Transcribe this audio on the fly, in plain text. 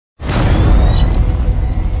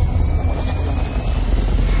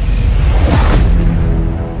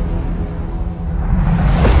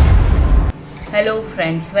Hello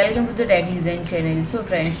friends, welcome to the Tech Design channel. So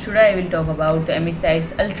friends, today I will talk about the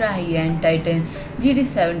MSI's ultra high-end Titan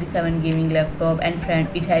GT77 gaming laptop, and friend,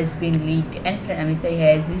 it has been leaked, and friend, MSI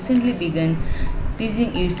has recently begun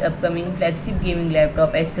teasing its upcoming flagship gaming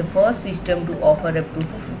laptop as the first system to offer up to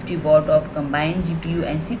 250 watt of combined GPU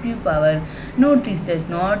and CPU power. Note, this does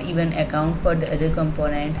not even account for the other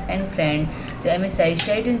components, and friend, the MSI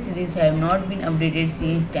Titan series have not been updated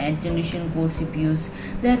since 10th generation core CPUs.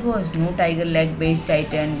 There was no Tiger Lake based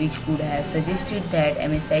Titan, which could have suggested that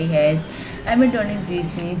MSI has abandoning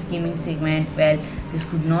this niche gaming segment. Well, this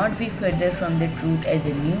could not be further from the truth, as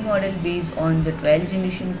a new model based on the 12th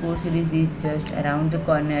generation core series is just around the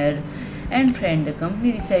corner. And friend, the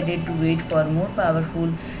company decided to wait for more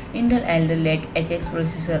powerful Intel Alder Lake-HX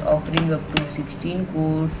processor offering up to 16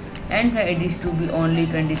 cores, and it is to be only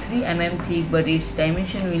 23 thick, but its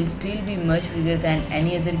dimension will still be much bigger than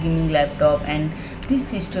any other gaming laptop, and this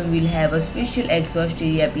system will have a special exhaust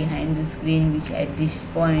area behind the screen, which at this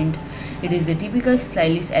point it is a typical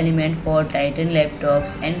stylish element for Titan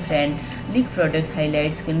laptops. And friend, leaked product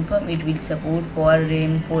highlights confirm it will support 4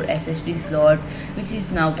 RAM 4 Ssd slot, which is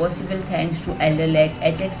now possible thanks to Alder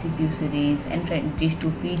Lake-HX CPU series. And friend, it is to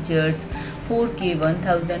features 4K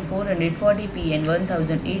 1440p and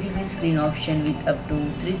 1080p screen option with up to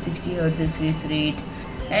 360Hz refresh rate.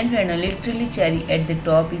 And friend, literally cherry at the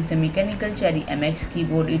top is the mechanical cherry MX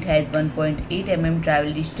keyboard. It has 1.8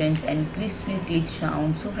 travel distance and crispy click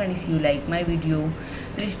sound. So friend, if you like my video,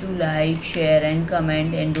 please do like, share and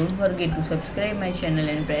comment, and don't forget to subscribe my channel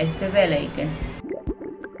and press the bell icon.